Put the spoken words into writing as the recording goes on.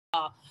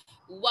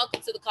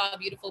Welcome to the Call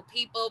Beautiful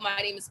People. My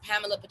name is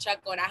Pamela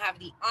Pacheco, and I have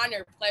the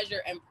honor,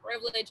 pleasure, and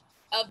privilege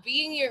of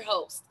being your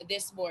host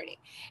this morning.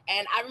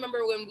 And I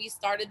remember when we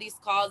started these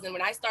calls and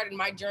when I started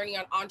my journey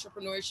on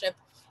entrepreneurship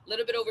a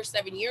little bit over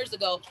 7 years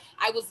ago,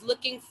 I was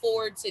looking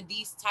forward to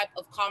these type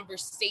of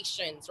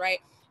conversations, right?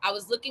 I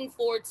was looking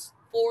forward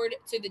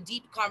to the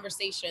deep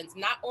conversations.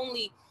 Not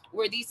only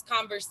were these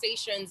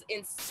conversations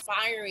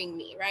inspiring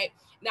me, right?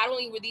 Not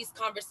only were these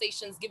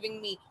conversations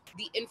giving me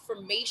the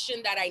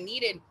information that I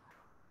needed,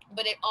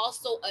 but it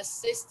also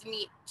assists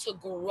me to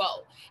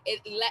grow.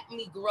 It let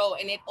me grow,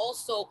 and it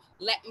also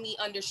let me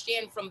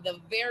understand from the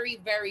very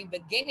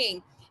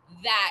beginning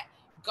that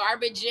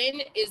garbage in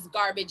is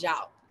garbage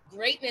out.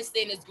 Greatness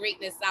in is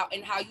greatness out,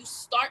 and how you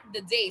start the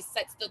day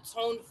sets the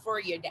tone for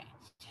your day.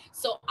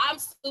 So I'm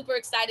super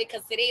excited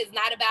because today is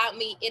not about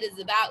me, it is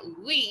about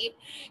we,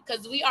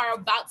 because we are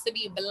about to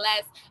be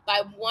blessed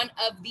by one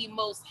of the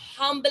most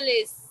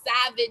humblest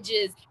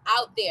savages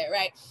out there,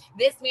 right?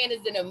 This man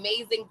is an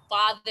amazing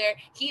father.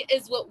 He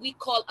is what we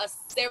call a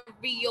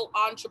serial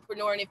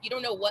entrepreneur. And if you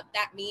don't know what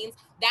that means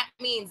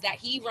that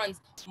he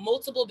runs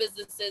multiple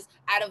businesses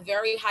at a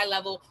very high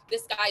level.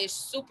 This guy is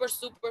super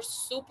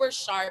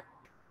sharp.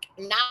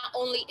 Not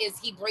only is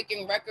he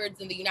breaking records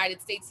in the United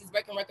States, he's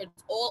breaking records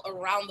all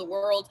around the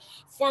world,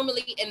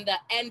 formerly in the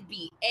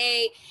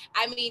NBA.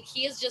 I mean,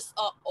 he is just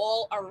an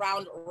all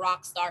around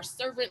rock star,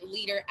 servant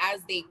leader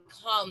as they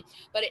come.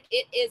 But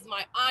it is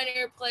my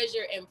honor,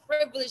 pleasure, and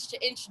privilege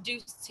to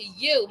introduce to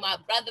you my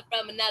brother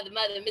from another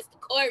mother, Mr.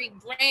 Corey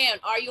Brown.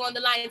 Are you on the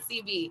line,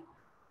 CB?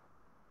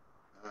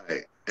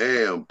 I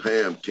am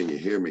Pam. Can you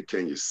hear me?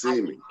 Can you I see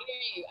can me?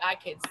 hear you. I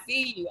can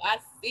see you. I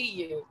see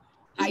you.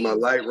 How Is you my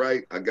light doing?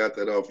 right? I got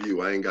that off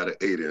you. I ain't got an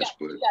eight You got, inch,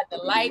 but you got the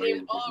other than lighting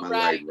that, is all my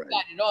right. light You right?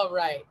 got it all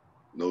right.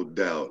 No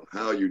doubt.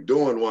 How you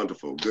doing?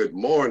 Wonderful. Good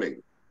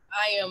morning.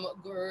 I am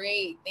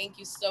great. Thank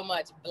you so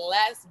much.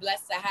 Blessed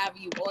to have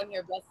you on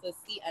here. Blessed to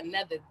see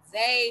another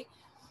day.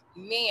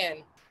 Man,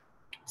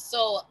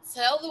 so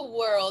tell the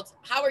world,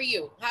 how are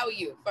you? How are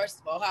you? First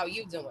of all, how are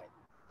you doing?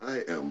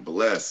 I am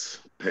blessed,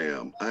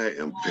 Pam. I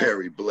am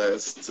very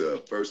blessed.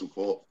 First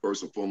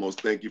and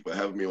foremost, thank you for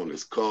having me on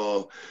this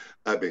call.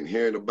 I've been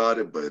hearing about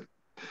it, but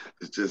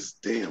it's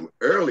just damn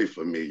early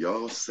for me,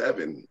 y'all.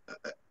 7.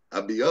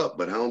 I'll be up,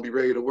 but I don't be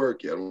ready to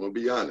work yet. I'm gonna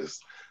be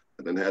honest.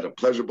 I done had a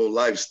pleasurable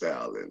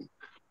lifestyle and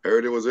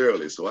heard it was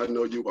early, so I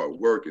know you are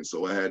working.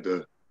 So I had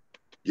to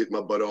get my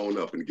butt on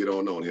up and get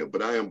on here.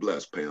 But I am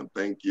blessed, Pam.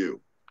 Thank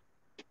you.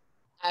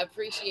 I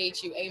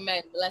appreciate you.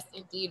 Amen. Blessed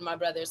indeed, my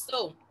brother.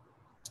 So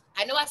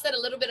I know I said a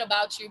little bit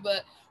about you,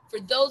 but for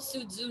those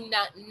who do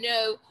not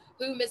know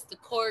who Mr.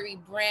 Corey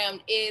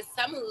Brown is,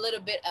 tell me a little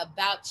bit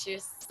about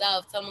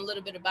yourself. Tell me a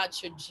little bit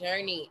about your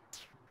journey.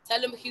 Tell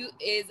them who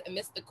is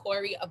Mr.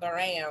 Corey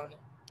Brown.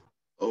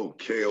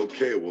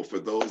 Okay. Well, for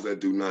those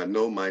that do not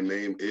know, my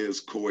name is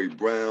Corey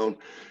Brown,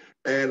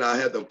 and I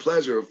had the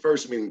pleasure of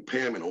first meeting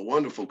Pam in a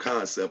wonderful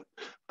concept.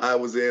 I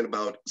was in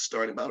about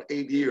starting about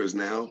 8 years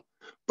now,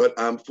 but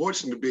I'm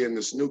fortunate to be in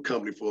this new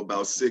company for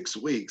about 6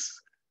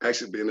 weeks.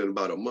 Actually, been in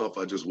about a month.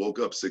 I just woke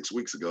up 6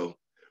 weeks ago.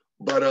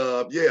 But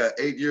yeah,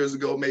 8 years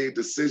ago, made a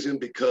decision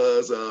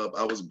because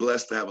I was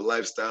blessed to have a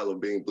lifestyle of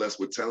being blessed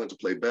with talent to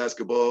play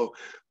basketball.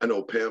 I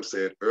know Pam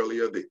said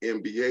earlier the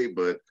NBA,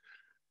 but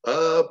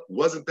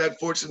wasn't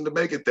that fortunate to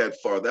make it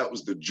that far. That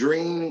was the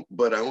dream,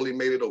 but I only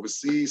made it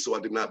overseas, so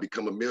I did not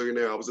become a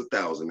millionaire. I was a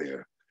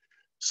thousandaire.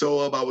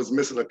 So I was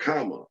missing a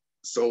comma.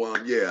 So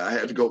yeah, I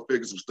had to go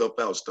figure some stuff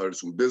out. Started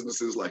some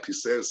businesses, like you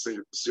said,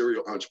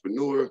 serial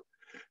entrepreneur,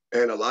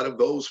 and a lot of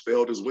those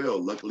failed as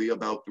well. Luckily,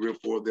 about 3 or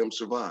 4 of them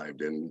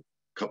survived, and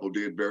a couple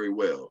did very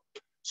well.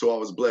 So I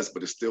was blessed,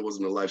 but it still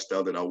wasn't a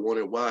lifestyle that I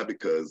wanted. Why?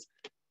 Because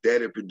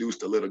daddy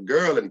produced a little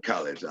girl in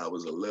college. I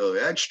was a little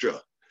extra.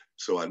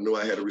 So I knew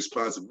I had a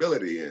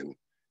responsibility. And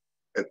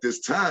at this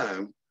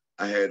time,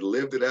 I had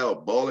lived it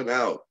out, balling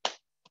out.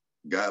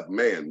 God,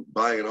 man,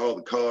 buying all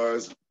the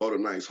cars, bought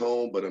a nice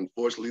home, but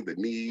unfortunately, the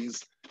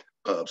knees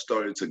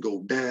started to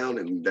go down,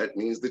 and that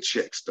means the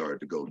checks started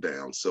to go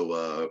down.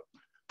 So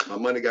my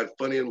money got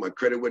funny and my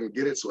credit wouldn't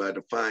get it, so I had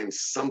to find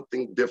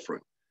something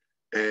different.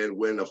 And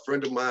when a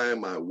friend of mine,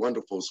 my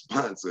wonderful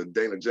sponsor,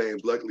 Dana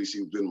James, luckily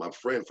she's been my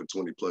friend for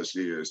 20 plus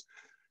years,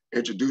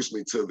 introduced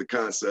me to the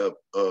concept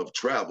of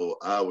travel,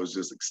 I was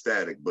just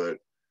ecstatic. But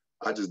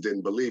I just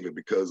didn't believe it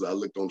because I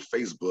looked on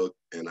Facebook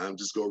and I'm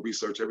just going to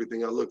research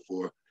everything I look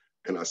for.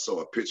 And I saw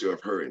a picture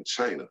of her in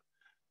China.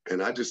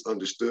 And I just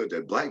understood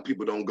that Black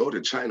people don't go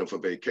to China for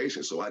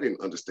vacation. So I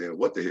didn't understand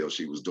what the hell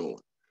she was doing.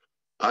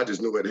 I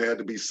just knew it had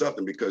to be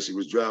something because she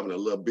was driving a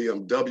little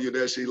BMW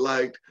that she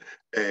liked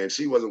and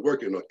she wasn't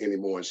working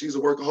anymore. And she's a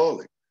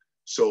workaholic.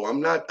 So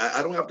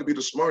I don't have to be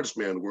the smartest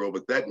man in the world,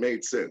 but that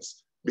made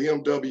sense.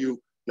 BMW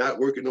not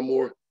working no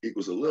more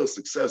equals a little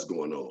success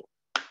going on.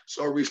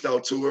 So I reached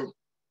out to her.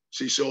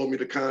 She showed me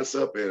the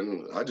concept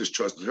and I just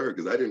trusted her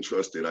because I didn't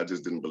trust it. I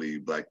just didn't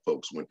believe Black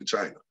folks went to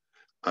China.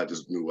 I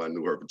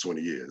knew her for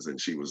 20 years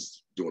and she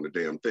was doing the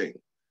damn thing.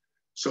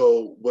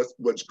 So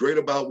what's great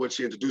about what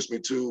she introduced me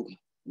to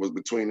was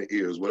between the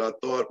ears. What I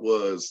thought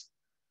was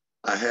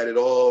I had it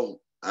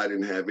all. I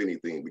didn't have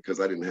anything because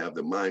I didn't have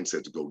the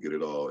mindset to go get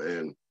it all.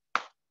 And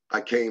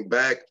I came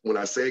back. When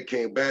I say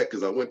came back,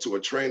 because I went to a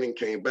training,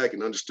 came back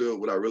and understood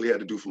what I really had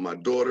to do for my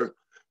daughter.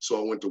 So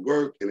I went to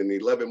work, and in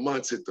 11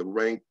 months hit the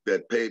rank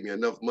that paid me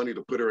enough money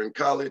to put her in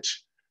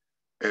college.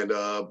 And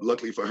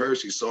luckily for her,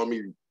 she saw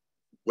me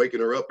waking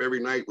her up every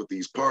night with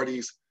these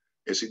parties,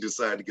 and she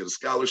decided to get a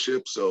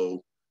scholarship.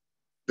 So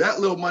that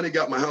little money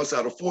got my house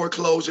out of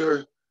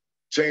foreclosure,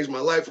 changed my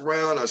life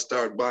around. I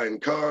started buying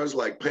cars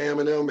like Pam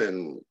and them,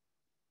 and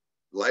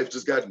life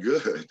just got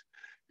good.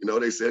 You know,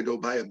 they said, go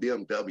buy a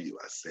BMW.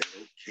 I said,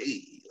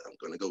 okay, I'm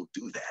going to go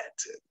do that.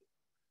 And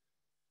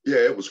yeah,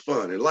 it was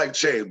fun. And life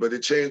changed, but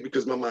it changed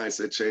because my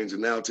mindset changed.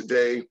 And now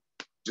today,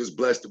 just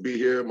blessed to be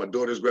here. My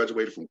daughter's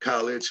graduated from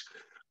college.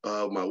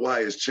 My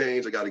why has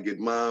changed. I got to get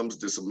moms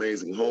this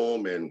amazing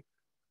home. And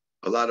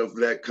a lot of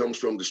that comes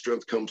from, the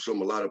strength comes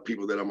from a lot of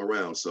people that I'm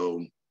around.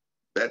 So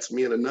that's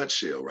me in a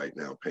nutshell right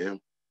now, Pam.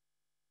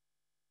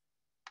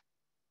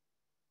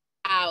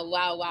 Wow,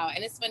 wow, wow.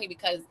 And it's funny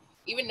because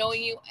even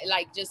knowing you,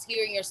 like just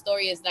hearing your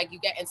story is like you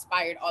get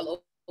inspired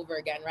all over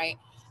again, right?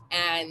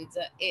 And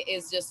it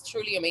is just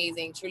truly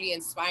amazing, truly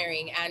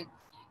inspiring. And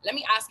let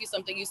me ask you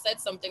something. You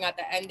said something at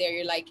the end there.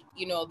 You're like,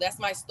 that's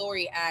my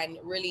story. And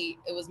really,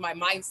 it was my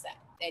mindset.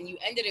 And you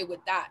ended it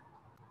with that.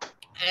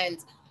 And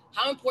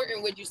how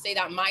important would you say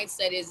that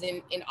mindset is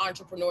in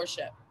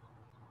entrepreneurship?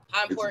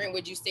 How It's important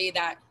would you say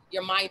that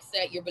your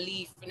mindset, your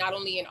belief, not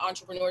only in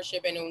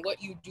entrepreneurship and in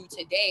what you do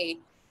today,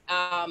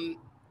 um,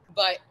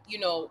 but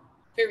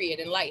period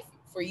in life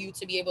for you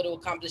to be able to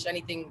accomplish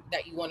anything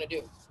that you want to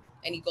do,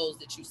 any goals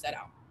that you set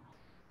out?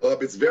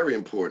 it's very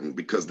important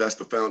because that's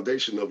the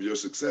foundation of your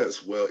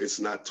success. Well, it's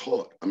not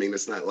taught. I mean,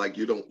 it's not like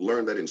you don't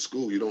learn that in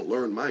school. You don't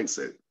learn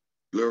mindset.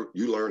 You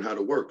learn how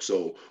to work.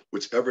 So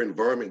whichever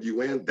environment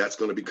you in, that's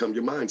going to become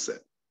your mindset.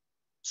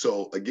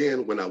 So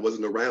again, when I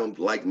wasn't around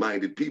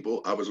like-minded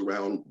people, I was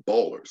around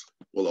ballers.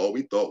 Well, all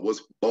we thought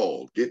was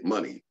ball, get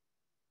money,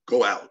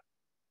 go out,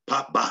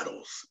 pop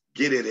bottles,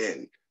 get it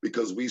in,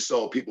 because we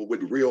saw people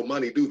with real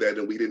money do that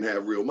and we didn't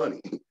have real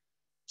money.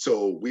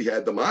 So we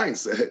had the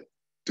mindset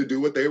to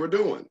do what they were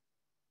doing.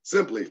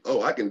 Simply,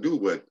 oh, I can do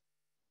what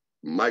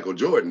Michael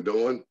Jordan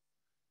doing,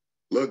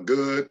 look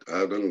good,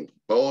 I done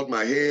bald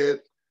my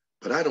head,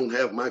 but I don't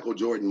have Michael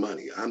Jordan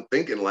money. I'm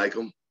thinking like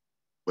him,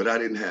 but I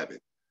didn't have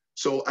it.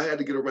 So I had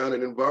to get around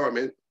an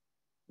environment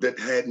that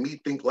had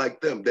me think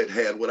like them, that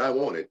had what I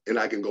wanted, and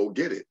I can go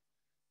get it.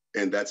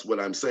 And that's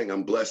what I'm saying.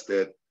 I'm blessed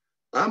that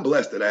I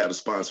had a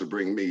sponsor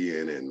bring me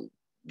in and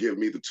give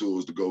me the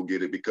tools to go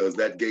get it, because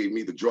that gave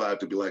me the drive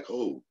to be like,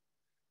 oh,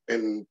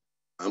 and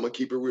I'm gonna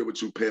keep it real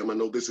with you, Pam. I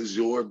know this is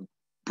your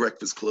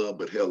breakfast club,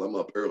 but hell, I'm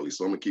up early,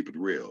 so I'm gonna keep it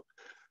real.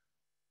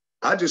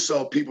 I just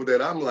saw people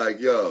that I'm like,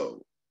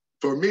 yo,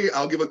 for me,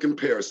 I'll give a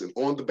comparison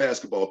on the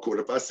basketball court.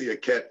 If I see a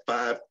cat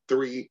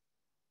 5'3",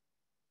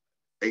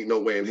 ain't no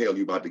way in hell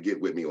you about to get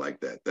with me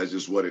like that. That's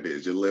just what it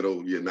is. You're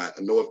little, you're not,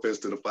 no offense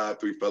to the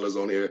 5'3" fellas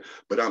on here,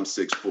 but I'm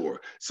 6'4".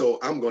 So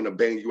I'm going to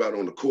bang you out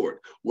on the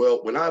court.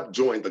 Well, when I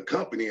joined the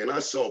company and I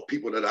saw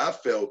people that I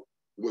felt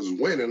was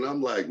winning,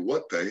 I'm like,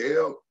 what the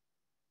hell?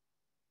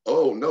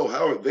 Oh no,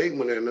 how are they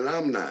winning and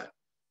I'm not?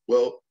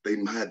 Well, they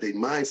had their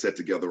mindset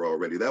together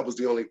already. That was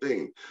the only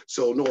thing.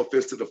 So no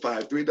offense to the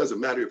 5'3". It doesn't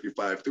matter if you're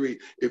 5'3".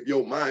 If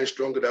your mind's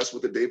stronger, that's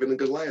what the David and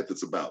Goliath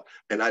is about.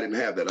 And I didn't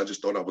have that. I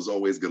just thought I was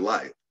always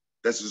Goliath.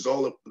 That's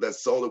all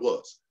it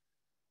was.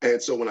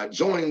 And so when I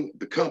joined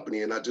the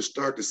company and I just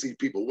started to see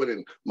people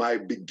winning, my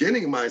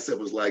beginning mindset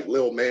was like,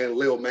 little man,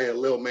 little man,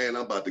 little man,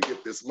 I'm about to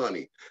get this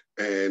money.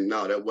 And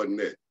no, that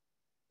wasn't it.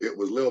 It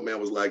was little man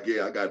was like,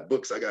 yeah, I got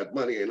books, I got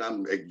money, and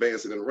I'm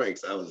advancing in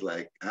ranks. I was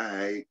like, all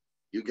right,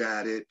 you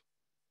got it.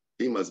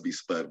 He must be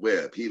Spud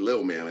Webb. He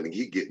little man, and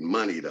he getting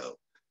money though.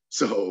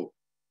 So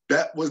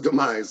that was the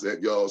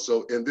mindset, y'all.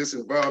 So in this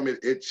environment,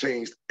 it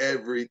changed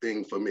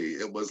everything for me.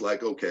 It was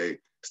like, okay,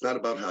 it's not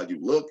about how you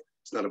look.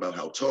 It's not about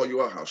how tall you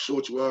are, how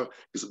short you are.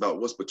 It's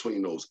about what's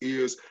between those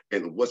ears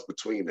and what's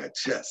between that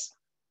chest.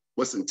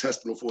 What's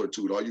intestinal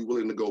fortitude? Are you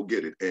willing to go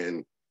get it?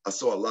 And I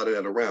saw a lot of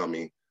that around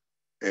me.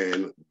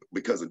 And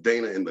because of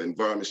Dana and the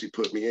environment she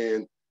put me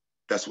in,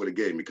 that's what it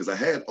gave me. Because I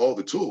had all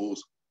the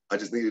tools, I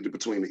just needed it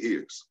between the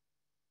ears.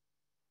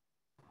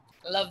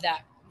 Love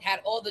that. Had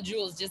all the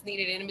jewels, just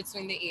needed it in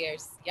between the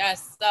ears.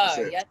 Yes, That's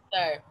sir. it. Yes,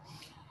 sir.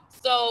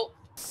 So,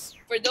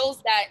 for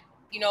those that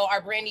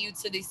are brand new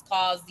to these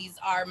calls, these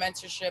are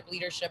mentorship,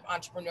 leadership,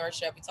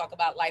 entrepreneurship. We talk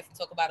about life. We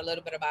talk about a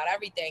little bit about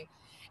everything,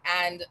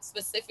 and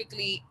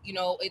specifically,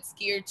 it's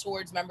geared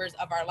towards members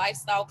of our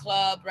lifestyle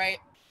club, right?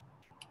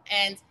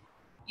 And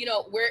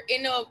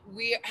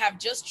we have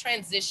just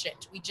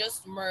transitioned, we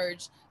just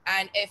merged.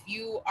 And if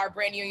you are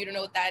brand new and you don't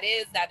know what that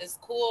is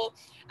cool.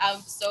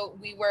 So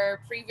we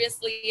were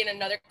previously in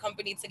another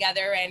company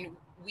together, and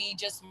we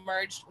just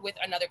merged with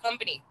another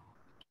company.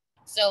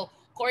 So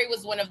Corey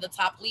was one of the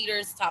top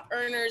leaders, top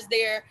earners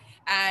there.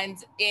 And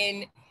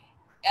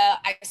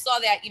I saw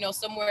that,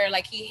 somewhere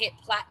like he hit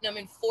platinum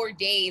in 4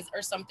 days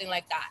or something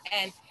like that.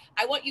 And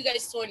I want you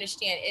guys to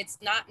understand, it's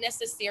not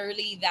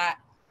necessarily that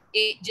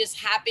it just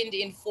happened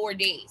in 4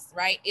 days,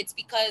 right? It's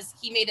because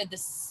he made a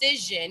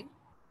decision,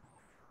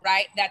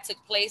 right, that took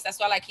place. That's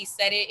why, like he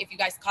said it, if you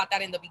guys caught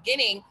that in the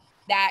beginning,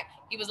 that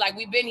he was like,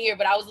 we've been here,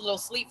 but I was a little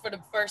asleep for the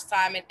first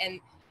time. And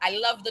I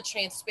love the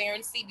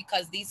transparency,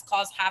 because these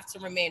calls have to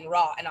remain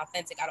raw and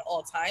authentic at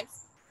all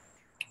times.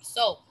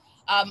 So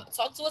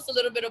talk to us a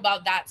little bit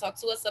about that. Talk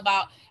to us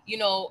about,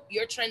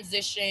 your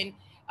transition,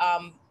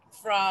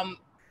 from,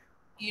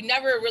 you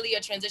never really a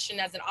transition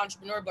as an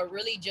entrepreneur, but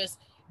really just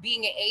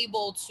being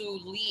able to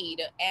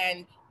lead,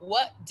 and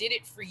what did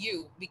it for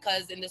you?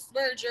 Because in this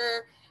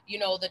merger,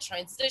 the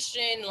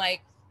transition,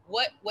 like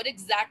what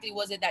exactly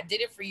was it that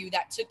did it for you,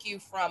 that took you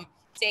from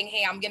saying,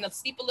 hey, I'm gonna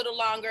sleep a little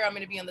longer, I'm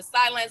gonna be on the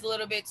sidelines a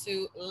little bit,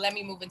 to let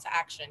me move into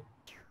action?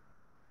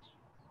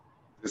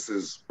 This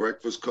is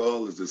breakfast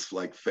call. Is this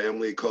like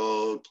family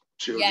call?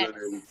 Children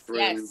and Yes,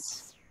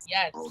 friends?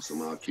 yes, yes,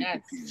 Awesome. I'll keep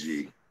it yes.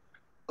 PG.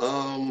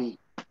 Um,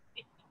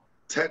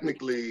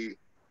 technically, Be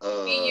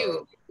uh,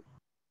 you.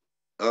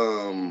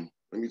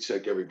 let me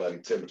check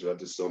everybody's temperature. I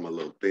just saw my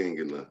little thing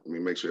let me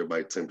make sure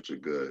everybody's temperature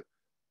good.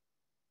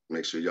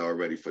 Make sure y'all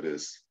ready for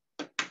this.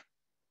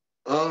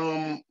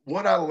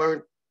 What I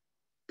learned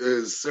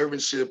is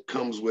servantship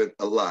comes with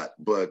a lot,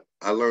 but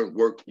I learned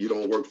you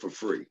don't work for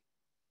free.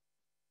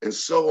 And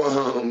so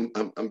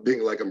I'm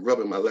being like, I'm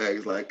rubbing my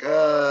legs like,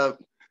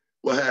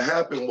 what had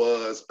happened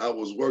was I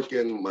was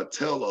working my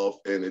tail off,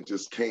 and it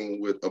just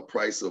came with a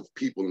price of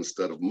people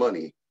instead of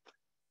money.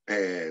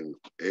 And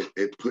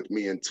it put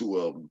me into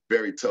a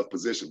very tough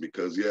position,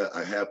 because yeah,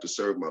 I have to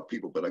serve my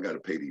people, but I got to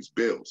pay these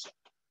bills.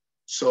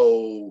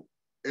 So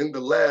in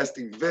the last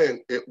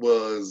event,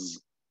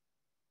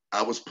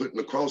 I was put in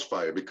the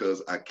crossfire,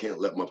 because I can't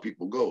let my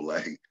people go.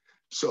 Like,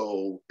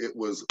 so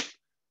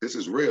this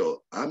is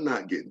real. I'm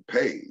not getting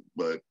paid,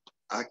 but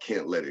I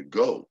can't let it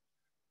go,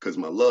 because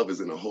my love is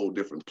in a whole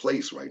different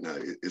place right now.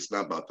 It's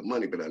not about the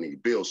money, but I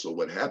need bills. So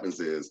what happens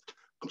is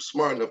I'm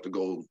smart enough to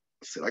go,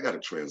 I said, I got to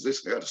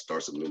transition. I got to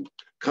start some new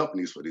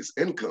companies for this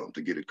income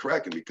to get it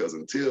cracking, because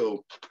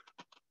until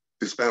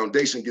this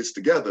foundation gets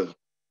together,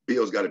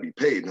 bills got to be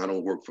paid, and I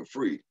don't work for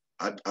free.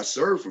 I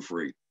serve for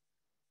free.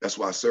 That's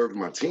why I served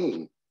my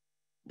team,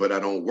 but I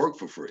don't work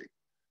for free.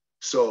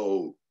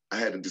 So I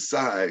had to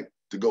decide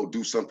to go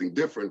do something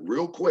different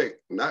real quick,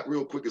 not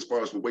real quick as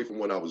far as away from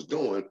what I was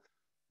doing,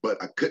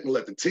 but I couldn't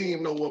let the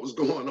team know what was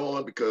going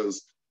on,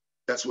 because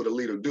that's what a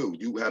leader do.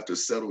 You have to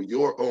settle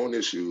your own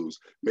issues,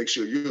 make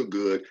sure you're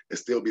good, and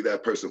still be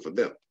that person for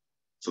them.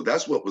 So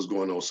that's what was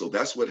going on. So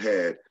that's what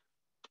had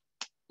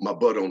my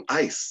butt on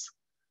ice.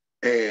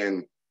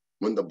 And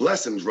when the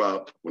blessing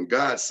dropped, when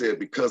God said,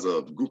 because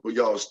a group of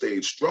y'all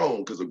stayed strong,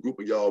 because a group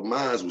of y'all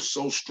minds was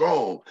so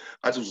strong,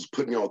 I just was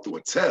putting y'all through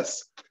a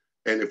test.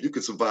 And if you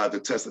could survive the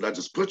test that I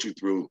just put you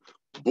through,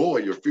 boy,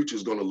 your future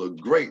is going to look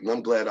great. And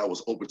I'm glad I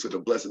was open to the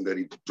blessing that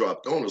he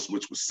dropped on us,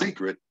 which was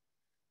secret.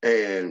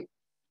 And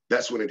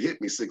that's when it hit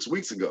me 6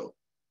 weeks ago.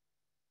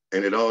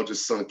 And it all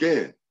just sunk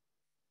in.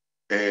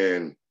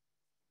 And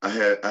I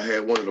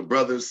had one of the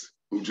brothers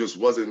who just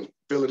wasn't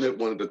feeling it,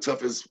 one of the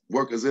toughest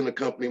workers in the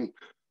company,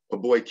 my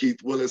boy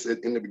Keith Willis.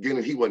 In the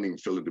beginning, he wasn't even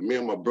feeling it. Me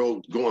and my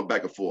bro going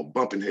back and forth,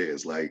 bumping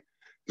heads. Like,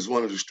 he's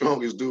one of the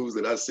strongest dudes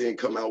that I've seen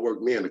come out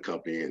work me in the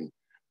company. And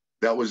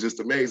that was just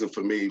amazing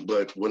for me.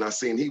 But when I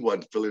seen he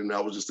wasn't feeling it, I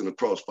was just in a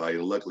crossfire.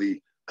 And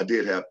luckily, I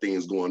did have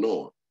things going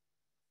on.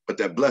 But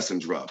that blessing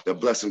dropped.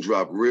 That blessing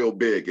dropped real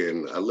big.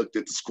 And I looked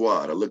at the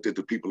squad. I looked at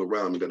the people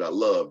around me that I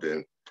loved.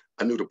 And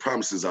I knew the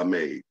promises I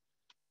made.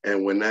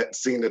 And when that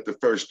the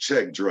first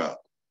check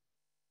dropped,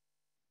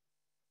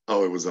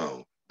 oh, it was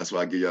on. That's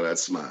why I give y'all that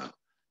smile,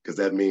 because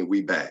that means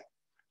we back.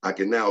 I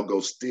can now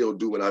go still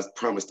do what I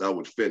promised I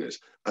would finish.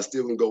 I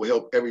still can go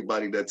help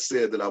everybody that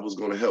said that I was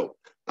going to help.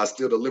 I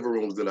still the living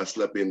rooms that I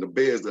slept in, the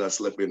beds that I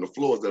slept in, the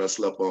floors that I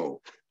slept on.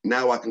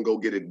 Now I can go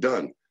get it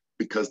done,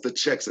 because the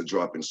checks are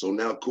dropping. So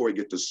now Corey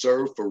get to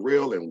serve for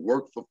real and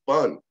work for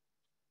fun,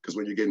 because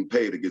when you're getting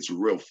paid, it gets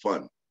real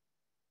fun.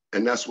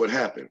 And that's what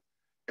happened.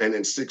 And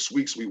in 6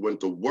 weeks, we went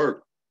to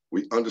work.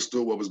 We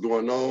understood what was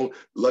going on.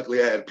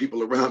 Luckily, I had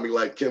people around me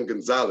like Kim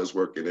Gonzalez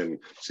working, and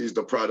she's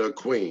the product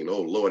queen.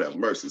 Oh, Lord have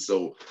mercy.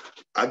 So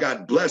I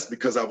got blessed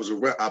because I was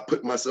around. I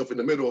put myself in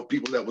the middle of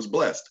people that was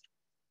blessed.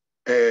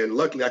 And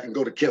luckily, I can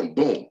go to Kim.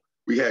 Boom.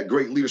 We had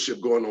great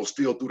leadership going on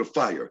still through the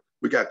fire.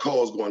 We got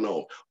calls going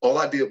on. All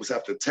I did was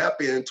have to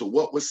tap into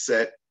what was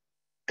set,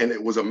 and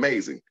it was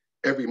amazing.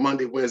 Every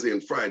Monday, Wednesday,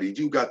 and Friday,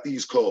 you got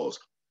these calls.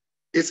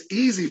 It's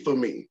easy for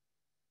me.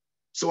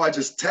 So I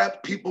just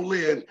tapped people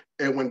in.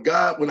 And when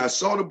I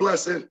saw the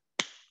blessing,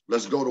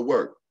 let's go to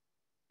work.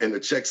 And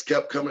the checks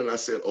kept coming. And I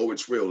said, oh,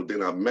 it's real.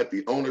 Then I met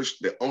the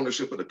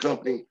ownership of the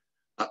company.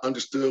 I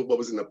understood what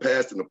was in the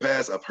past. In the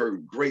past, I've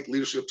heard great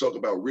leadership talk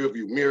about rear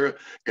view mirror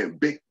and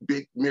big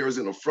mirrors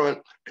in the front.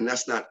 And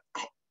that's not,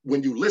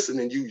 when you listen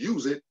and you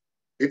use it,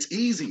 it's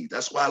easy.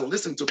 That's why I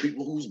listen to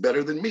people who's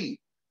better than me.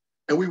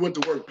 And we went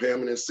to work,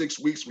 Pam, and in 6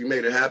 weeks, we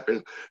made it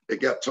happen. They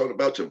got talking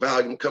about your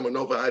volume coming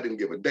over. I didn't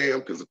give a damn,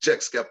 because the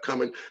checks kept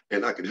coming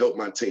and I could help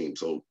my team.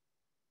 So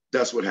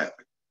that's what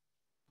happened.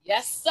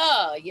 Yes,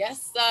 sir.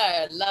 Yes,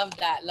 sir. Love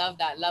that. Love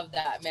that. Love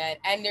that, man.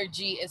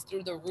 Energy is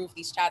through the roof.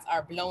 These chats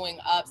are blowing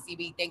up.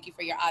 CB, thank you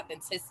for your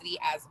authenticity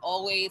as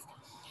always.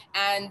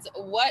 And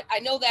what I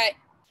know that,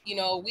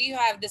 we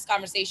have this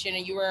conversation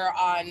and you were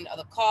on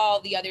the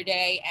call the other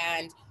day,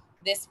 and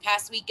this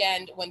past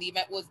weekend when the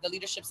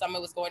Leadership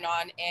Summit was going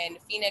on in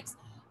Phoenix,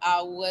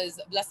 was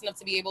blessed enough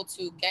to be able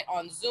to get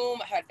on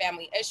Zoom. I had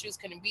family issues,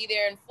 couldn't be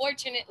there,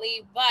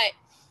 unfortunately, but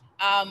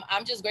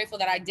I'm just grateful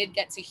that I did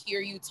get to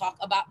hear you talk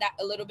about that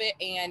a little bit.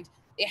 And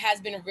it has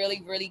been a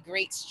really, really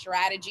great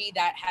strategy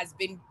that has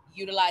been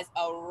utilized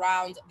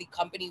around the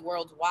company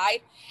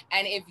worldwide.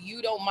 And if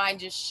you don't mind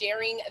just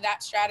sharing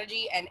that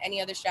strategy and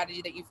any other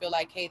strategy that you feel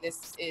like, hey,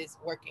 this is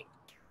working.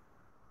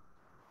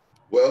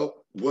 Well,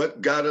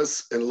 what got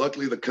us, and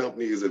luckily the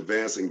company is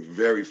advancing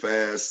very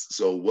fast.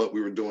 So what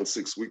we were doing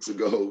 6 weeks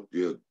ago,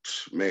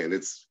 man,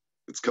 it's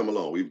come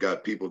along. We've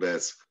got people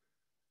that's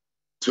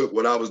took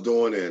what I was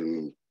doing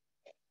and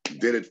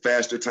did it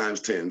faster times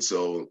 10.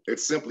 So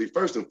it's simply,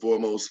 first and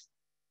foremost,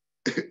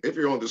 if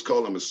you're on this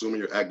call, I'm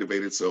assuming you're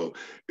activated. So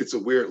it's a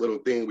weird little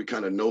thing. We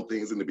kind of know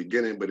things in the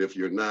beginning, but if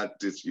you're not,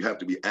 you have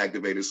to be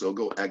activated. So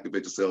go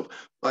activate yourself,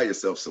 buy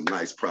yourself some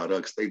nice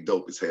products. They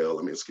dope as hell.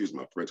 I mean, excuse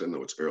my French. I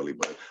know it's early,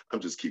 but I'm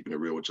just keeping it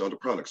real with y'all. The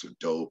products are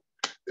dope.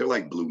 They're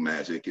like Blue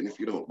Magic. And if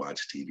you don't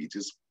watch TV,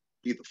 just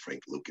be the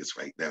Frank Lucas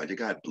right now. You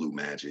got Blue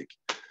Magic.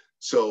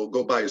 So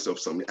go buy yourself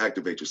something,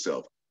 activate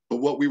yourself.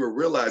 But what we were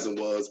realizing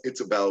was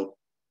it's about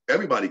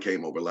everybody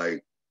came over.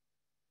 Like,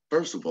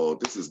 first of all,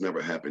 this has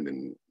never happened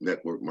in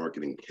network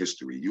marketing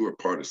history. You are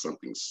part of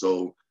something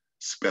so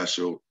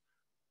special.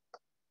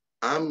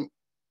 I'm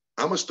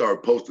gonna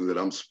start posting that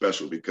I'm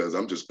special because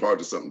I'm just part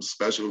of something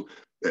special.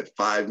 That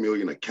 5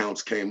 million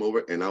accounts came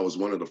over, and I was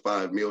one of the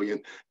 5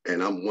 million,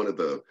 and I'm one of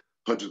the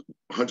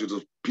hundreds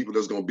of people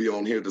that's gonna be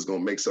on here that's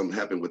gonna make something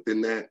happen within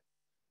that.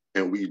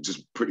 And we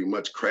just pretty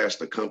much crashed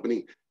the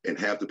company, and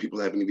half the people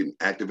haven't even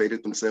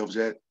activated themselves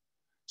yet.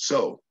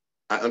 So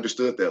I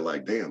understood that,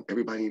 like, damn,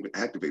 everybody ain't even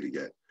activated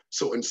yet.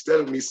 So instead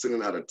of me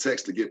sending out a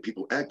text to get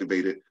people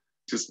activated,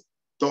 just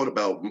thought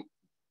about,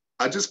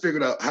 I just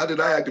figured out, how did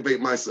I activate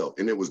myself?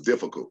 And it was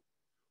difficult.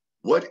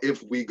 What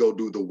if we go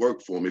do the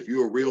work for them? If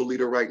you're a real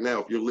leader right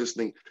now, if you're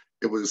listening,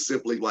 it was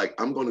simply like,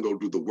 I'm going to go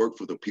do the work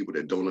for the people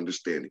that don't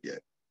understand it yet.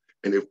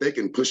 And if they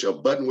can push a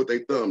button with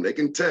their thumb, they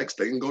can text,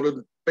 they can go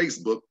to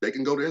Facebook, they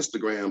can go to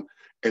Instagram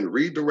and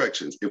read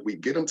directions. If we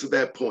get them to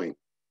that point,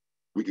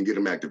 we can get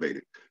them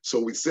activated. So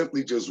we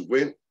simply just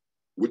went,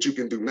 what you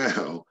can do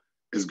now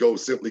is go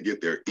simply get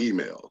their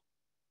email.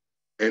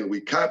 And we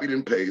copied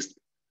and pasted.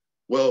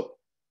 Well,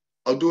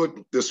 I'll do it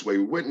this way.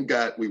 We went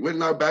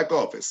in our back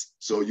office.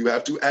 So you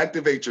have to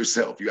activate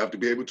yourself. You have to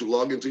be able to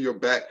log into your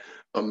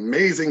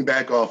amazing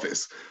back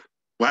office.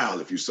 Wow,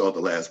 if you saw the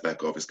last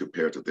back office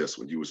compared to this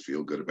one, you would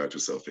feel good about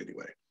yourself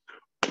anyway.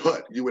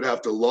 But you would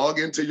have to log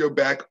into your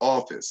back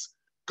office,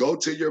 go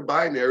to your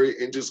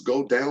binary and just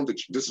go down.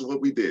 This is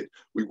what we did.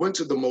 We went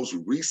to the most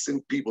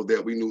recent people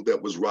that we knew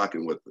that was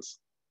rocking with us,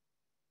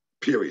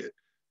 period.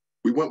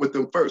 We went with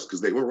them first because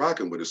they were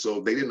rocking with us.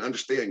 So they didn't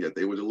understand yet.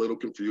 They were a little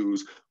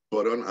confused,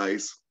 but on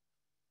ice.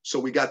 So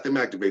we got them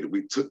activated.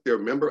 We took their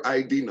member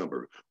ID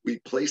number. We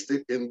placed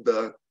it in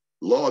the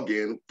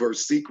login for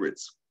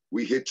secrets.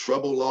 We hit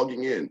trouble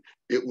logging in.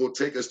 It will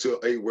take us to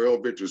a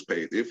World Ventures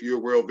page. If you're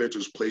World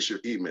Ventures, place your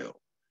email.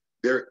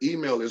 Their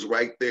email is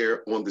right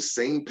there on the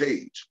same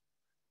page.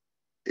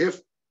 If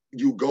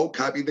you go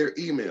copy their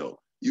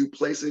email, you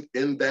place it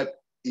in that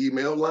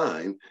email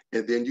line,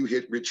 and then you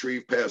hit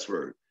retrieve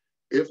password.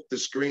 If the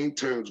screen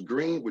turns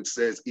green, which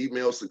says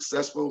email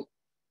successful,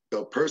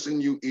 the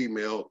person you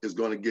email is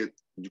going to get,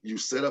 you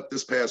set up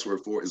this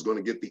password for, is going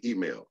to get the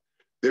email.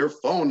 Their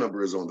phone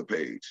number is on the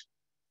page.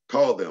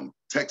 Call them,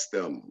 text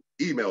them,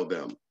 email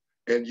them,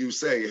 and you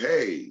say,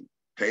 hey,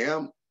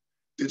 Pam,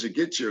 did you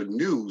get your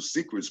new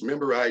secrets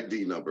member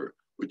ID number,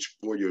 which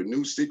for your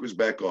new secrets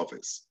back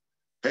office?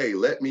 Hey,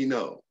 let me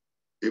know.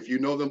 If you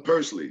know them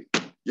personally,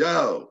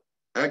 yo,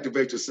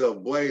 activate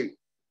yourself, boy.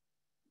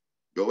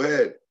 Go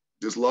ahead,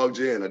 just logged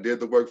you in. I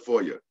did the work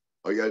for you.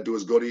 All you gotta do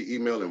is go to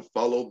your email and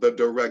follow the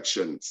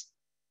directions.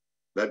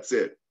 That's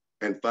it.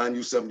 And find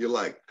you something you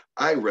like.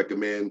 I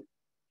recommend,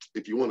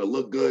 if you wanna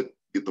look good,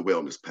 get the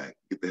wellness pack.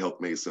 Get the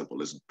Health Made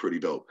Simple. It's pretty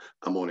dope.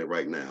 I'm on it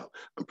right now.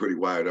 I'm pretty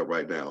wired up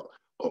right now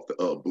off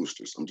the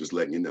boosters. I'm just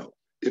letting you know.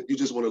 If you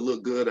just wanna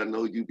look good, I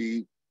know you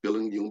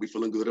won't be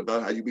feeling good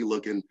about how you be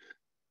looking.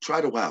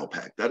 Try the Wow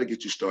Pack. That'll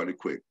get you started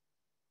quick.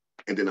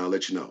 And then I'll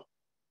let you know.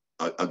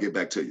 I'll get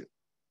back to you.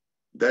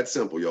 That's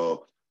simple,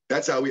 y'all.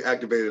 That's how we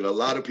activated a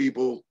lot of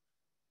people.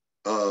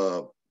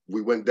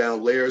 We went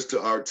down layers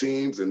to our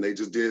teams and they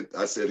just did.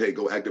 I said, hey,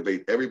 go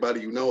activate everybody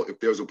you know. If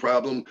there's a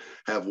problem,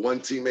 have one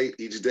teammate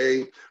each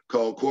day,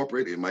 call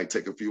corporate. It might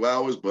take a few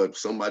hours, but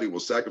somebody will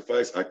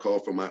sacrifice. I call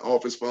from my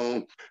office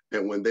phone.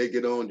 And when they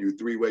get on, you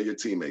three-way your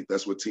teammate.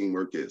 That's what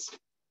teamwork is. And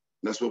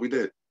that's what we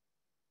did.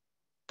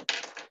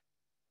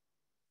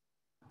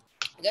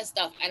 Good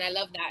stuff. And I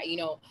love that,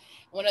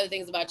 one of the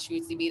things about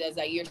you, CB, is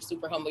that you're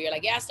super humble. You're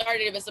like, yeah, I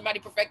started it, but somebody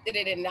perfected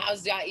it, and now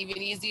it's got even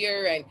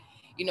easier. And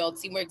you know,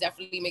 teamwork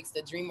definitely makes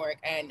the dream work.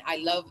 And I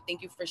love,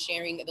 thank you for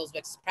sharing those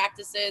best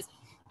practices.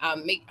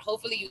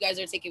 Hopefully you guys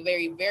are taking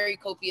very, very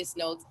copious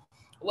notes.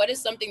 What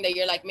is something that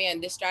you're like, man,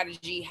 this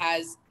strategy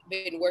has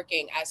been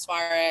working, as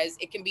far as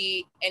it can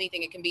be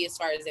anything? It can be as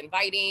far as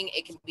inviting,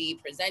 it can be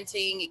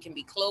presenting, it can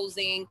be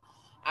closing.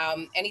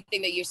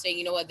 Anything that you're saying,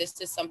 you know what, this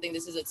is something,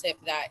 this is a tip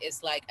that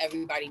is like,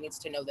 everybody needs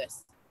to know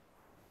this.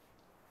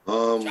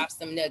 Drop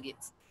some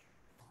nuggets.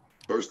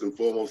 First and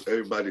foremost,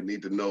 everybody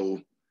need to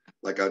know,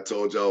 like I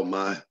told y'all,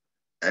 my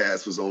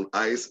ass was on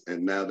ice,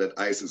 and now that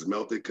ice is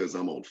melted because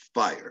I'm on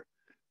fire.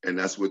 And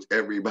that's what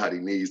everybody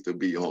needs to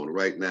be on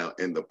right now.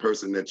 And the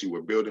person that you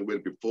were building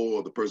with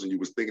before, the person you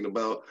was thinking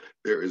about,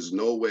 there is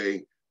no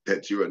way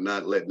that you are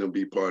not letting them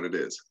be part of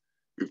this.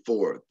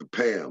 Before, the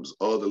Pams,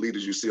 all the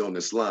leaders you see on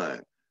this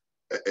line,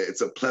 it's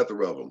a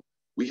plethora of them.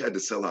 We had to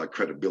sell our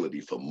credibility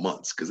for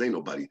months because ain't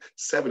nobody,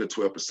 7 to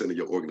 12% of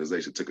your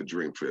organization took a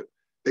dream trip.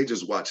 They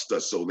just watched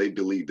us, so they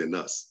believed in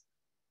us.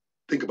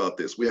 Think about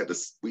this. We had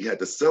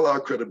to sell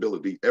our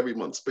credibility every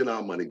month, spend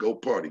our money, go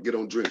party, get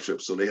on dream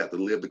trips. So they have to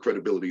live the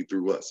credibility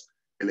through us.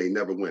 And they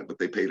never went, but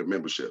they paid a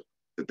membership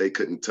that they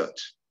couldn't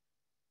touch.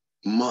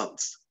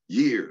 Months,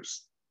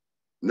 years.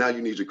 Now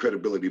you need your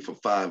credibility for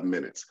 5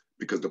 minutes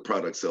because the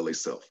product sell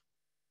itself.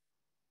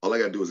 All I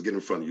gotta do is get in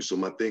front of you. So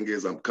my thing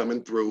is, I'm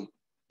coming through.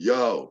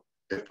 Yo,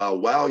 if I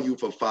wow you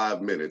for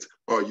 5 minutes,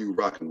 are you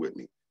rocking with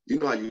me? You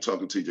know how you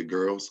talking to your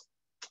girls?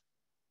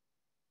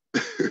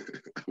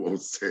 I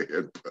won't say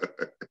it,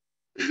 but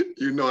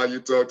you know how you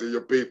talk to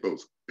your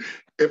peoples.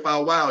 If I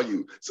wow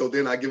you, so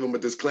then I give them a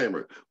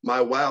disclaimer. My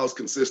wows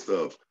consist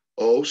of,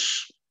 oh,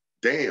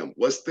 damn,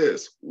 what's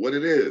this? What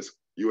it is?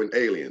 You an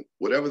alien,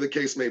 whatever the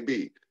case may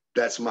be.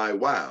 That's my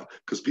wow,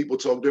 because people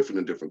talk different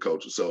in different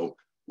cultures. So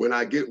when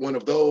I get one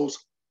of those,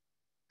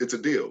 it's a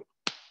deal.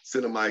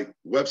 Send them my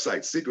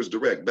website, Secrets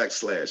Direct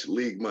 /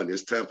 League Money.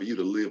 It's time for you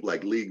to live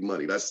like League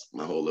Money. That's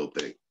my whole little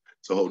thing.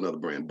 It's a whole nother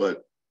brand,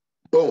 but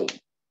boom.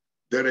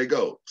 There they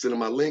go. Send them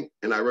my link,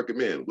 and I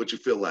recommend what you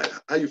feel like.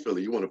 How you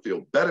feeling? You want to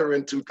feel better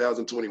in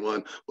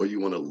 2021, or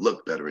you want to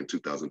look better in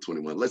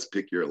 2021? Let's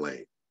pick your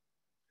lane.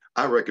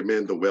 I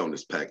recommend the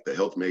Wellness Pack, the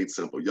Health Made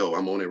Simple. Yo,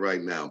 I'm on it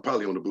right now. I'm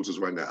probably on the boosters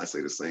right now. I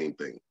say the same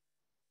thing.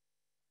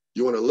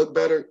 You want to look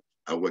better?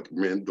 I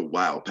recommend the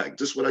Wow Pack.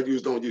 Just what I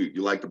used on you.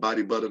 You like the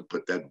body butter?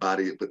 Put that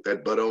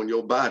butter on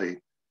your body.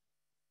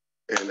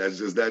 And that's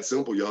just that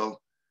simple, y'all.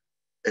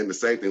 And the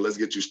same thing, let's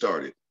get you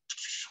started.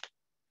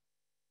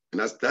 And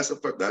that's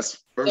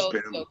first,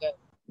 Pam, so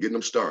getting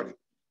them started.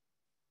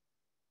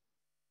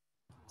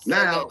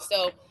 Now,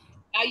 so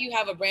now you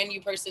have a brand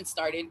new person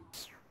started.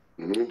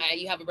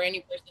 You have a brand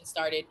new person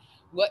started.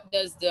 What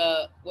does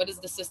the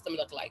system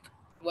look like?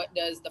 What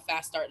does the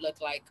fast start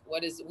look like?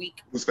 What is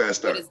week? Who's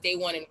fast start? What does day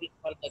 1 and week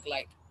 1 look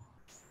like?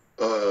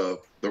 The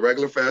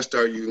regular fast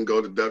start, you can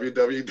go to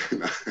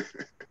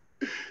www.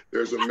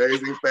 There's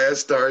amazing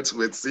fast starts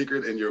with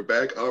Secret in your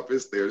back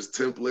office. There's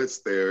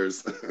templates.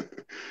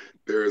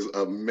 There's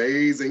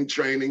amazing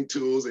training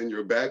tools in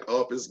your back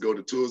office. Go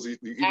to tools. You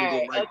even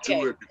go right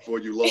to it before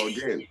you log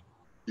in.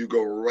 You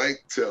go right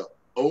to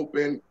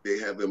open. They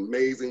have the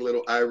amazing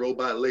little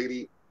iRobot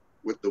lady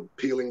with the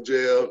peeling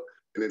gel,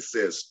 and it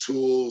says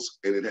tools,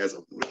 and it has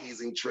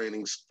amazing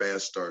training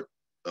fast start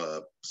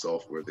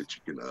software that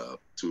you can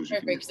tools. Perfect. You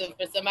can use. So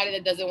for somebody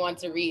that doesn't want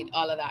to read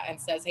all of that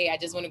and says, "Hey, I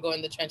just want to go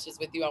in the trenches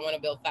with you. I want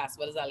to build fast."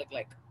 What does that look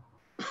like?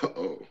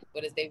 Oh.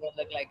 What does day 1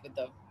 look like with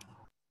them?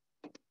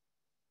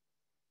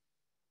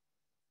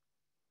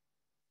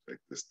 Check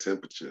this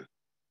temperature.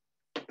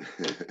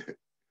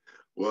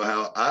 Well,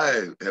 how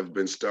I have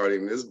been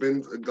starting, it's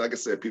been, like I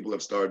said, people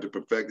have started to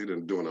perfect it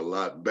and doing a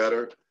lot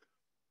better.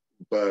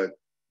 But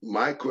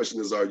my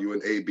question is, are you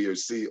an A, B, or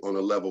C on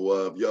a level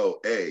of, yo,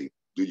 A,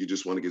 do you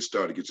just want to get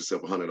started, get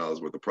yourself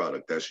 $100 worth of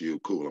product? That's you,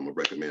 cool, I'm gonna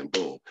recommend,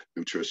 boom,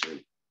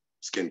 nutrition,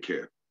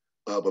 skincare.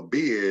 But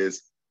B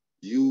is,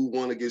 you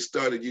want to get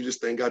started, you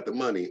just ain't got the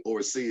money.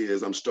 Or C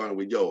is, I'm starting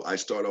with, yo, I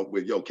start off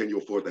with, yo, can you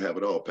afford to have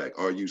it all pack?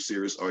 Are you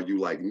serious? Are you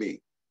like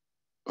me?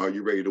 Are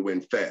you ready to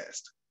win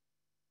fast?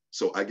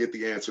 So I get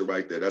the answer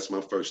right there. That's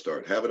my first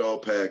start. Have it all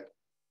packed.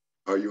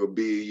 Are you a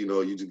B? You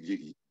know,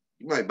 you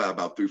might buy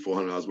about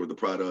 $300-400 worth of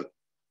product,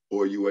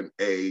 or you an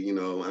A. You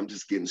know, I'm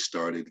just getting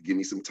started. Give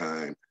me some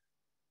time.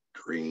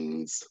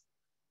 Greens,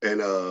 and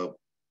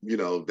you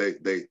know,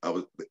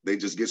 they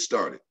just get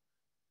started.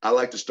 I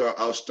like to start.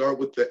 I'll start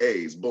with the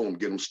A's. Boom,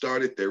 get them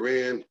started. They're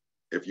in.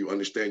 If you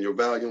understand your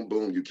volume,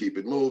 boom, you keep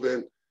it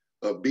moving.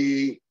 A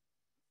B,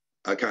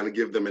 I kind of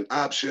give them an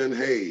option.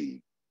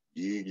 Hey,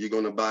 you're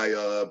gonna buy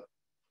a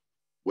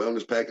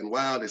Wellness Pack and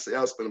Wow. They say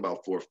I'll spend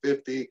about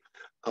 $450.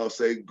 I'll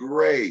say,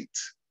 great.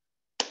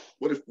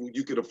 What if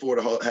you could afford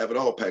to have it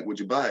all packed? Would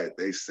you buy it?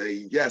 They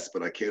say yes,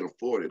 but I can't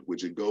afford it.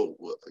 Would you go?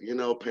 Well, you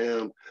know,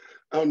 Pam,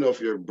 I don't know if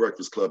your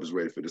Breakfast Club is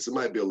ready for this. It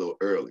might be a little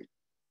early.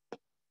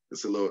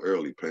 It's a little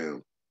early,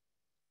 Pam.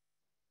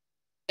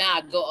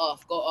 Nah, go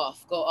off.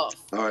 All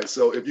right,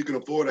 so if you can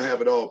afford to have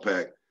it all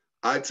packed,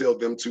 I tell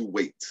them to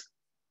wait.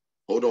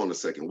 Hold on a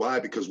second. Why?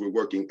 Because we're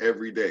working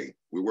every day.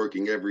 We're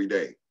working every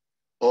day,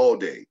 all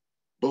day.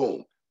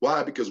 Boom.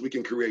 Why? Because we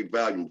can create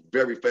value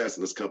very fast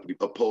in this company,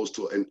 opposed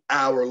to an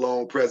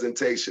hour-long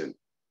presentation.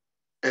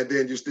 And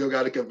then you still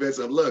got to convince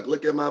them,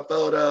 look at my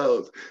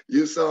photos.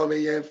 You saw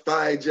me in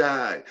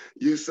Fiji.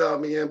 You saw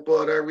me in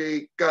Puerto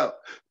Rico.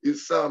 You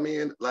saw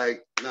me in,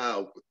 like,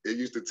 now it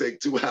used to take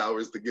 2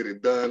 hours to get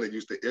it done. It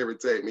used to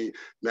irritate me.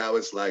 Now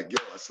it's like, yo,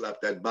 I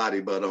slapped that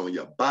body butt on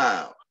your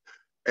bow.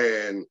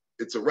 And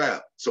it's a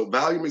wrap. So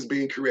volume is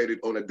being created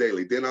on a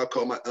daily. Then I'll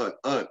call my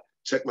aunt,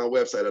 check my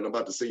website, and I'm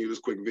about to send you this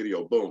quick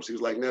video. Boom. She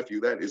was like,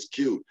 nephew, that is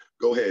cute.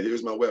 Go ahead.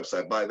 Here's my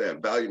website. Buy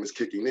that. Volume is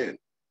kicking in.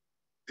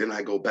 Then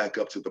I go back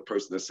up to the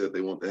person that said they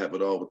want to have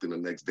it all within the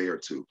next day or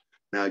two.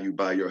 Now you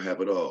buy your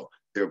have it all.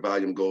 Their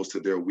volume goes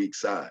to their weak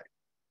side.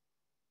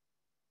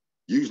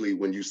 Usually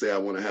when you say I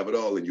want to have it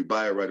all and you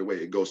buy it right away,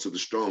 it goes to the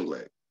strong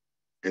leg.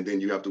 And then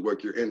you have to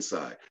work your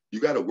inside. You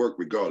got to work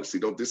regardless. See,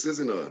 don't, this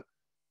isn't a,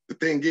 the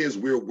thing is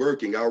we're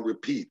working, I'll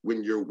repeat,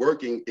 when you're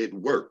working, it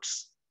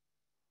works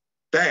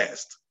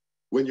fast.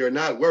 When you're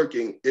not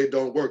working, it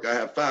don't work. I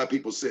have 5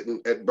 people sitting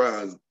at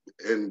bronze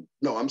and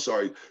no, I'm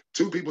sorry,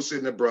 2 people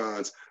sitting at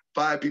bronze,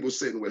 5 people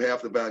sitting with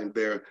half the volume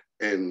there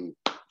and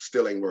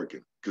still ain't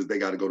working because they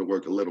got to go to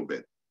work a little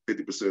bit.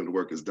 50% of the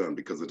work is done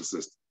because of the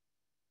system.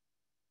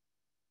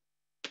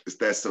 It's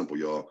that simple,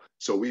 y'all.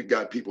 So we've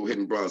got people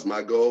hitting bronze.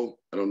 My goal,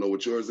 I don't know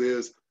what yours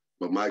is,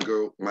 but my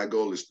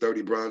goal is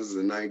 30 bronzes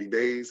in 90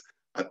 days.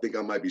 I think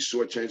I might be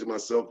shortchanging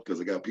myself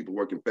because I got people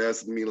working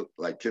faster than me,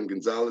 like Kim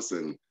Gonzalez.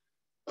 And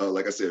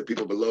like I said,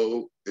 people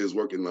below is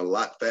working a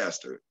lot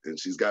faster and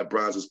she's got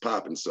bronzes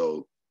popping.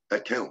 So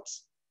that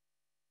counts.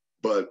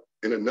 But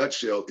in a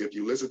nutshell, if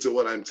you listen to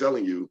what I'm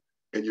telling you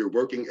and you're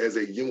working as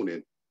a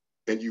unit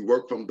and you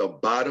work from the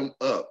bottom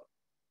up,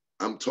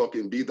 I'm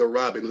talking be the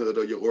Robin Hood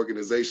of your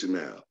organization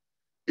now.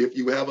 If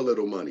you have a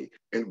little money,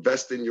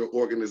 invest in your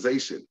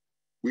organization.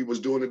 We was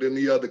doing it in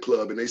the other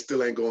club and they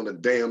still ain't going a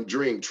damn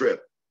dream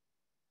trip.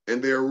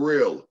 And they're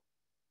real.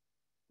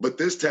 But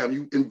this time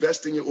you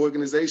invest in your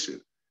organization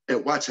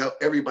and watch how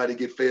everybody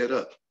get fed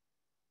up.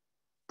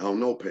 I don't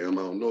know, Pam.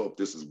 I don't know if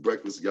this is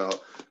breakfast,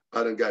 y'all.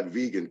 I done got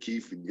vegan.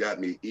 Keith got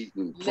me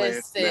eating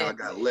plants. Listen, now I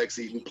got Lex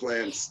eating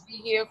plants. Be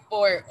here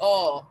for it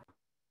all.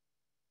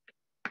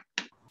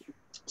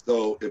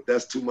 So if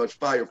that's too much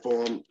fire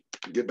for him,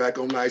 get back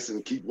on ice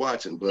and keep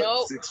watching. But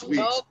nope, 6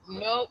 weeks.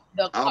 Nope.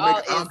 The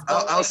call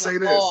I'll say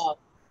this.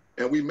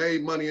 And we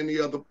made money in the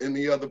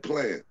other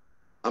plan.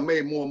 I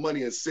made more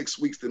money in 6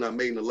 weeks than I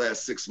made in the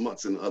last 6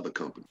 months in the other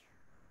company.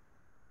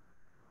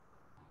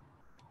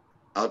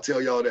 I'll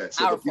tell y'all that.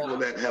 So the people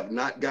that have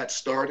not got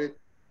started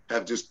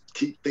have just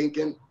keep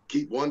thinking,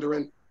 keep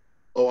wondering,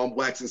 oh, I'm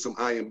waxing some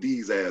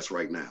IMD's ass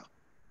right now.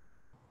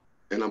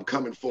 And I'm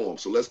coming for them.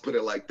 So let's put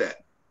it like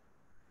that.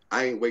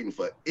 I ain't waiting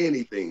for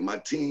anything. My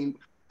team,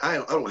 I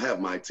don't have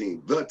my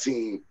team. The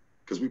team,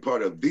 because we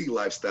part of the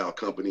lifestyle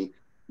company,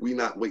 we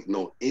not waiting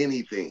on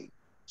anything.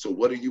 So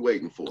what are you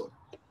waiting for?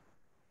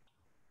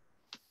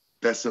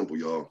 That's simple,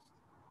 y'all.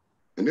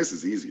 And this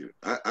is easier.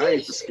 I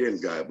ain't the skin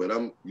guy, but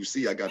you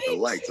see, I got the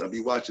lights. I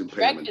be watching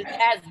Pam. Breakfast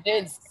has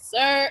been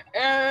served.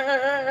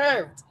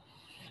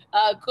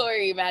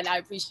 Corey, man, I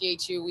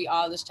appreciate you.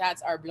 the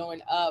chats are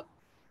blowing up.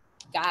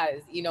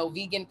 Guys, you know,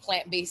 vegan,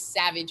 plant-based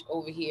savage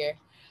over here.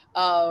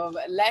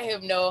 Let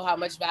him know how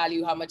much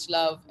value, how much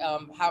love,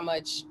 how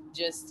much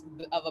just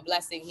of a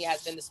blessing he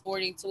has been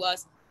sporting to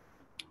us.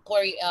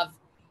 Corey,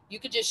 you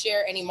could just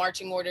share any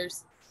marching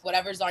orders,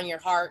 whatever's on your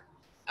heart.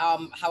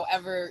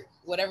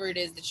 Whatever it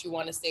is that you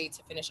want to say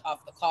to finish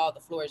off the call, the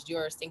floor is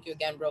yours. Thank you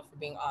again, bro, for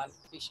being on.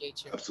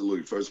 Appreciate you.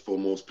 Absolutely. First and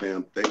foremost,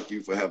 Pam, thank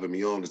you for having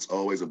me on. It's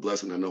always a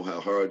blessing to know how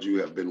hard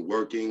you have been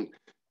working.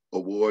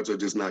 Awards are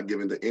just not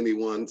given to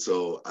anyone.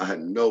 So I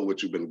know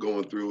what you've been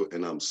going through,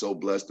 and I'm so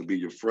blessed to be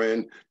your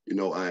friend. You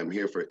know, I am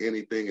here for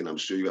anything, and I'm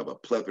sure you have a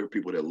plethora of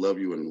people that love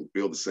you and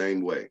feel the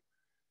same way.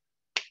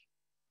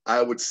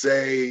 I would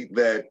say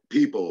that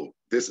people,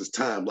 this is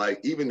time, like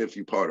even if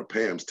you're part of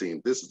Pam's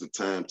team, this is the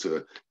time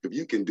to, if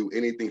you can do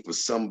anything for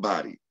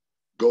somebody,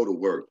 go to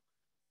work.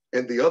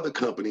 And the other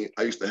company,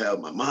 I used to have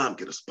my mom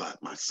get a spot,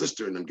 my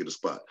sister and them get a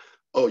spot.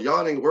 Oh,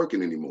 y'all ain't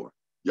working anymore.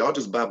 Y'all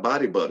just buy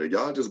body butter.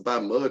 Y'all just buy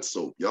mud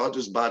soap. Y'all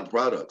just buy the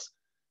products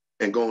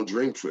and go on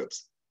dream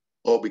trips.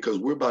 Oh, because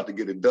we're about to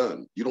get it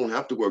done. You don't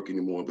have to work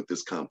anymore with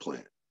this comp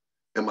plan.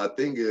 And my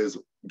thing is,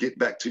 get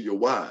back to your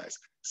whys.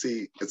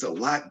 See, it's a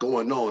lot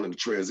going on in the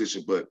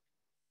transition, but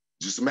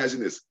just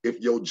imagine this.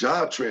 If your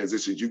job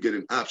transitions, you get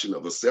an option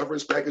of a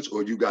severance package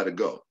or you got to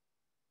go.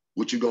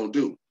 What you going to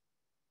do?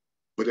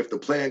 But if the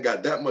plan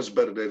got that much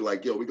better, they're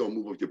like, yo, we're going to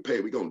move up your pay.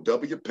 We're going to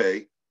double your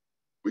pay.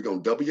 We're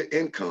going to double your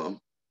income.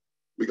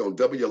 We're going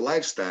to double your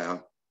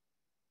lifestyle.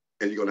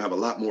 And you're going to have a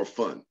lot more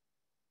fun.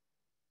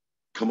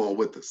 Come on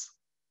with us.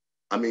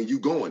 I mean, you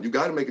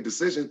got to make a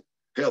decision.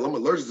 Hell, I'm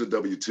allergic to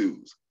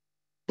W-2s,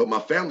 but my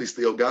family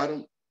still got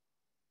them.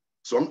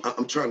 So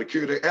I'm trying to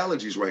cure their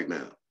allergies right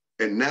now.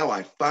 And now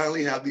I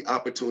finally have the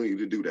opportunity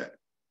to do that.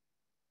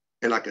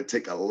 And I can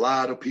take a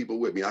lot of people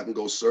with me. I can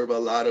go serve a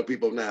lot of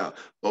people now.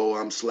 Oh,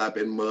 I'm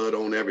slapping mud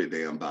on every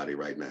damn body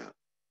right now.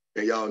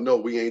 And y'all know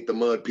we ain't the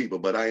mud people,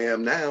 but I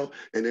am now,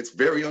 and it's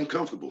very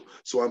uncomfortable.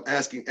 So I'm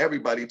asking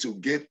everybody to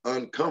get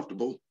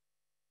uncomfortable,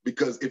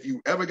 because if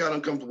you ever got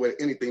uncomfortable with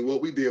anything,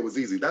 what we did was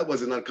easy. That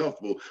wasn't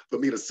uncomfortable for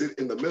me to sit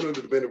in the middle of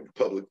the Dominican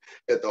Republic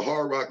at the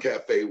Hard Rock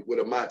Cafe with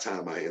a Mai Tai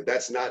in my hand.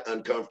 That's not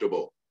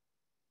uncomfortable.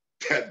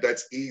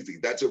 That's easy.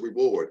 That's a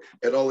reward.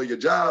 At all of your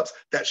jobs,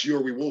 that's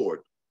your reward.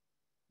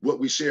 What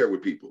we share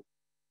with people.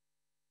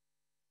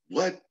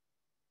 What?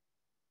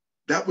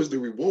 That was the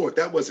reward.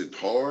 That wasn't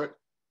hard,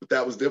 but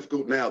that was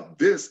difficult. Now,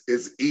 this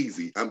is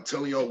easy. I'm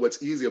telling y'all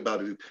what's easy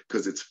about it,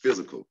 because it's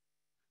physical.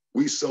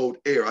 We sold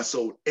air. I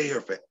sold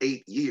air for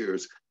 8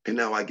 years, and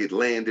now I get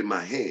land in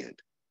my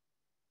hand.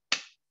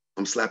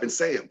 I'm slapping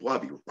sand. Boy, I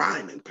be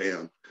rhyming,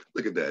 Pam.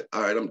 Look at that.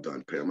 All right, I'm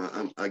done, Pam.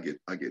 I get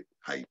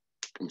hype.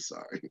 I'm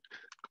sorry.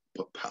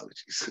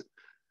 Apologies.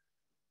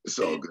 It's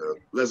all good.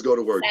 Let's go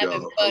to work,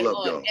 y'all. I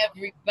love y'all.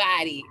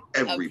 Everybody.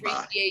 Everybody.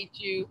 Appreciate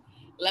you.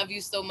 Love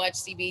you so much,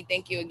 CB.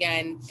 Thank you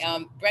again.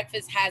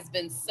 Breakfast has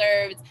been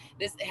served.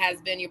 This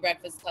has been your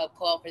Breakfast Club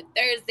call for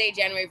Thursday,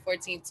 January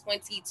 14th,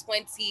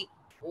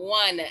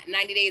 2021.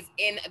 90 days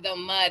in the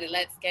mud.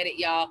 Let's get it,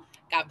 y'all.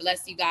 God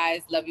bless you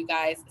guys. Love you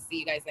guys. See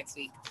you guys next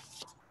week.